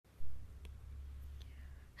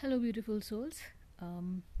Hello, beautiful souls.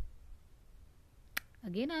 Um,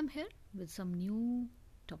 Again, I'm here with some new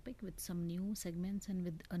topic, with some new segments, and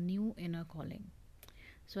with a new inner calling.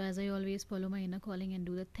 So, as I always follow my inner calling and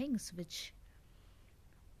do the things which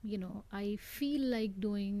I feel like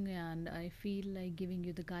doing, and I feel like giving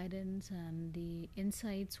you the guidance and the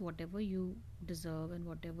insights, whatever you deserve, and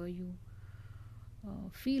whatever you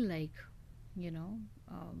feel like, you know,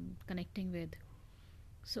 connecting with.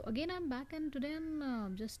 So, again, I'm back, and today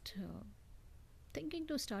I'm just thinking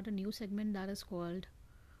to start a new segment that is called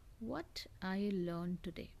What I Learned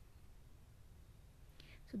Today.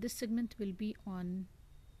 So, this segment will be on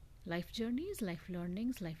life journeys, life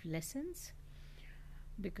learnings, life lessons,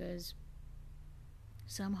 because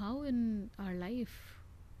somehow in our life,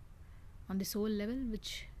 on the soul level,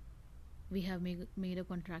 which we have made a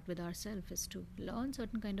contract with ourselves, is to learn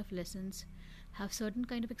certain kind of lessons, have certain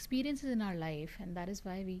kind of experiences in our life, and that is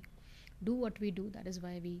why we do what we do. That is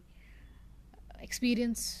why we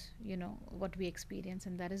experience, what we experience,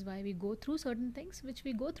 and that is why we go through certain things which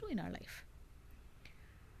we go through in our life.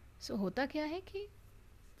 So होता क्या है कि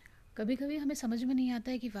कभी कभी हमें समझ में नहीं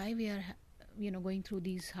आता है कि why we are going through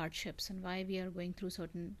these hardships and why we are going through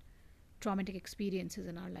certain traumatic experiences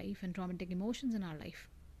in our life and traumatic emotions in our life.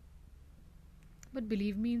 But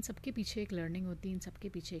believe me, इन सबके पीछे एक learning होती है, इन सबके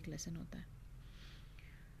पीछे एक lesson होता है.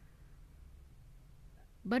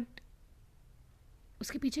 But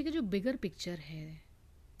उसके पीछे की जो बिगर पिक्चर है,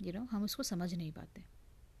 हम उसको समझ नहीं पाते.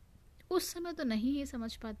 उस समय तो नहीं ये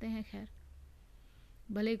समझ पाते हैं, खैर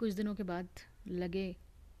भले ही कुछ दिनों के बाद लगे,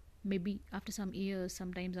 maybe after some years,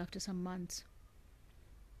 sometimes after some months,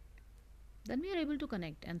 then we are able to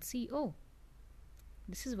connect and see, oh,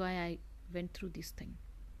 this is why I went through this thing.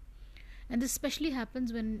 And this especially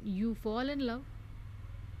happens when you fall in love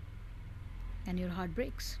and your heart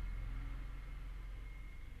breaks.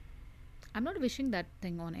 I'm not wishing that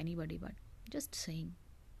thing on anybody, but just saying.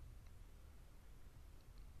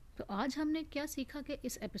 तो आज हमने क्या सीखा कि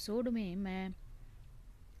इस episode में मैं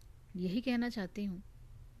यही कहना चाहती हूँ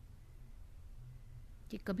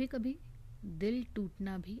कि कभी कभी दिल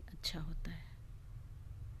टूटना भी अच्छा होता है.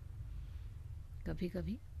 कभी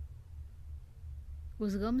कभी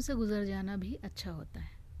उस गम से गुजर जाना भी अच्छा होता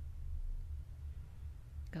है.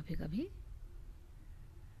 कभी कभी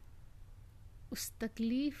उस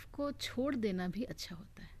तकलीफ को छोड़ देना भी अच्छा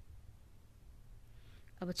होता है.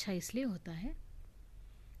 अब अच्छा इसलिए होता है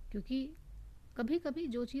क्योंकि कभी कभी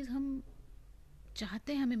जो चीज़ हम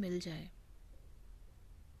चाहते हैं हमें मिल जाए,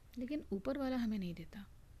 लेकिन ऊपर वाला हमें नहीं देता,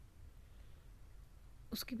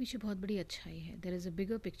 उसके पीछे बहुत बड़ी अच्छाई है. There is a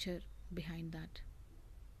bigger picture behind that.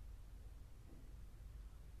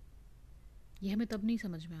 ये हमें तब नहीं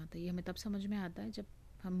समझ में आता. ये हमें तब समझ में आता है जब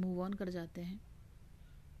हम मूव ऑन कर जाते हैं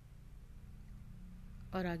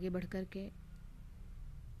और आगे बढ़ कर के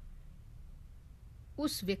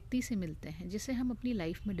उस व्यक्ति से मिलते हैं जिसे हम अपनी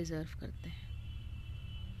लाइफ में डिज़र्व करते हैं.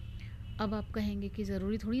 अब आप कहेंगे कि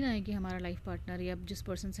ज़रूरी थोड़ी ना है कि हमारा लाइफ पार्टनर या जिस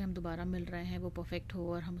पर्सन से हम दोबारा मिल रहे हैं वो परफेक्ट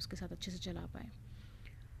हो और हम उसके साथ अच्छे से चला पाएँ.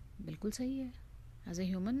 बिल्कुल सही है. As a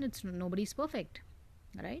human it's nobody is perfect,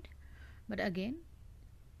 right? But again,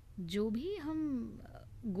 जो भी हम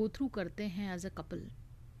गो थ्रू करते हैं एज अ कपल,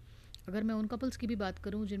 अगर मैं उन कपल्स की भी बात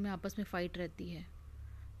करूं जिनमें आपस में फ़ाइट रहती है,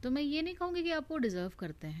 तो मैं ये नहीं कहूँगी कि आप वो डिज़र्व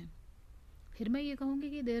करते हैं. फिर मैं ये कहूँगी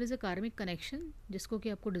कि there is a karmic connection जिसको कि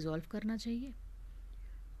आपको डिज़ोल्व करना चाहिए,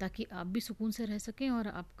 ताकि आप भी सुकून से रह सकें और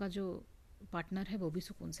आपका जो पार्टनर है वो भी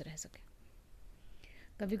सुकून से रह सके.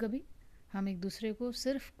 कभी कभी हम एक दूसरे को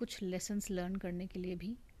सिर्फ कुछ लेसन्स लर्न करने के लिए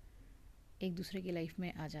भी एक दूसरे की लाइफ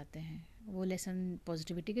में आ जाते हैं. वो लेसन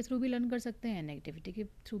पॉजिटिविटी के थ्रू भी लर्न कर सकते हैं, नेगेटिविटी के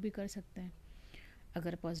थ्रू भी कर सकते हैं.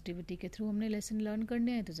 अगर पॉजिटिविटी के थ्रू हमने लेसन लर्न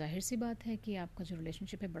करने हैं तो जाहिर सी बात है कि आपका जो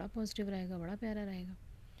रिलेशनशिप है बड़ा पॉजिटिव रहेगा, बड़ा प्यारा रहेगा.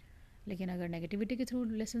 लेकिन अगर नेगेटिविटी के थ्रू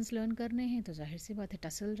लेसन्स लर्न करने हैं तो जाहिर सी बात है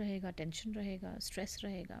टसल रहेगा, टेंशन रहेगा, स्ट्रेस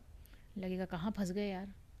रहेगा, लगेगा कहाँ फंस गए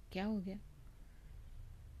यार, क्या हो गया.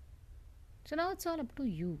 So now it's all up to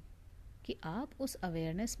you कि आप उस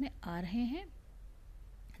अवेयरनेस में आ रहे हैं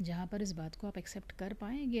जहाँ पर इस बात को आप एक्सेप्ट कर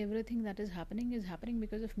पाएँ कि everything that is happening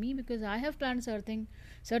because of me, because I have plan certain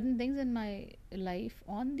things in my life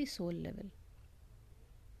on the soul level.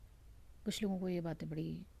 कुछ लोगों को ये बातें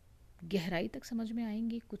बड़ी गहराई तक समझ में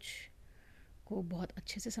आएंगी, कुछ को बहुत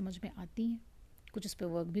अच्छे से समझ में आती हैं, कुछ उस पर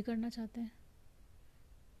वर्क भी करना चाहते हैं.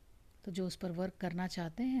 तो जो उस पर वर्क करना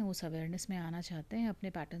चाहते हैं, उस अवेयरनेस में आना चाहते हैं, अपने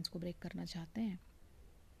पैटर्न्स को ब्रेक करना चाहते हैं,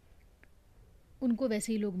 उनको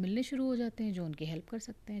वैसे ही लोग मिलने शुरू हो जाते हैं जो उनकी हेल्प कर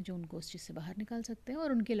सकते हैं, जो उनको उस चीज़ से बाहर निकाल सकते हैं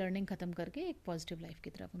और उनकी लर्निंग ख़त्म करके एक पॉजिटिव लाइफ की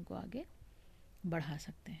तरफ उनको आगे बढ़ा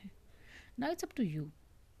सकते हैं. Now it's up to you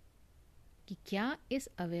कि क्या इस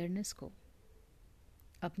अवेयरनेस को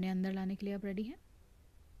अपने अंदर लाने के लिए आप रेडी हैं.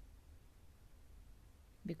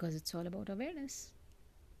 Because it's all about awareness.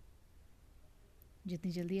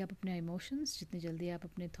 जितनी जल्दी आप अपने इमोशंस, जितनी जल्दी आप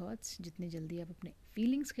अपने थॉट्स, जितनी जल्दी आप अपने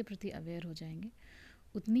फीलिंग्स के प्रति अवेयर हो जाएंगे,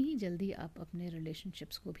 उतनी ही जल्दी आप अपने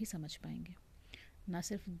रिलेशनशिप्स को भी समझ पाएंगे, ना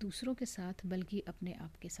सिर्फ दूसरों के साथ बल्कि अपने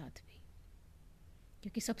आप के साथ भी।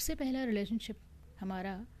 क्योंकि सबसे पहला रिलेशनशिप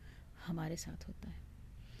हमारा हमारे साथ होता है।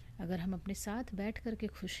 अगर हम अपने साथ बैठ कर के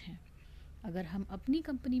खुश हैं, अगर हम अपनी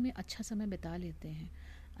कंपनी में अच्छा समय बिता लेते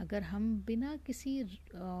हैं, अगर हम बिना किसी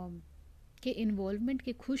के इन्वॉल्वमेंट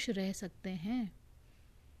के खुश रह सकते हैं,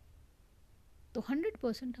 तो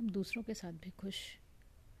 100% हम दूसरों के साथ भी खुश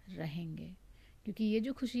रहेंगे। क्योंकि ये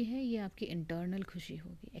जो खुशी है ये आपकी इंटरनल खुशी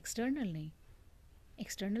होगी, एक्सटर्नल नहीं।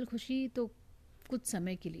 एक्सटर्नल खुशी तो कुछ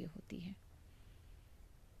समय के लिए होती है।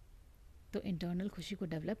 तो इंटरनल खुशी को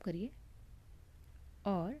डेवलप करिए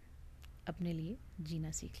और अपने लिए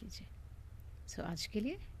जीना सीख लीजिए। सो आज के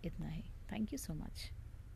लिए इतना ही। Thank you so much.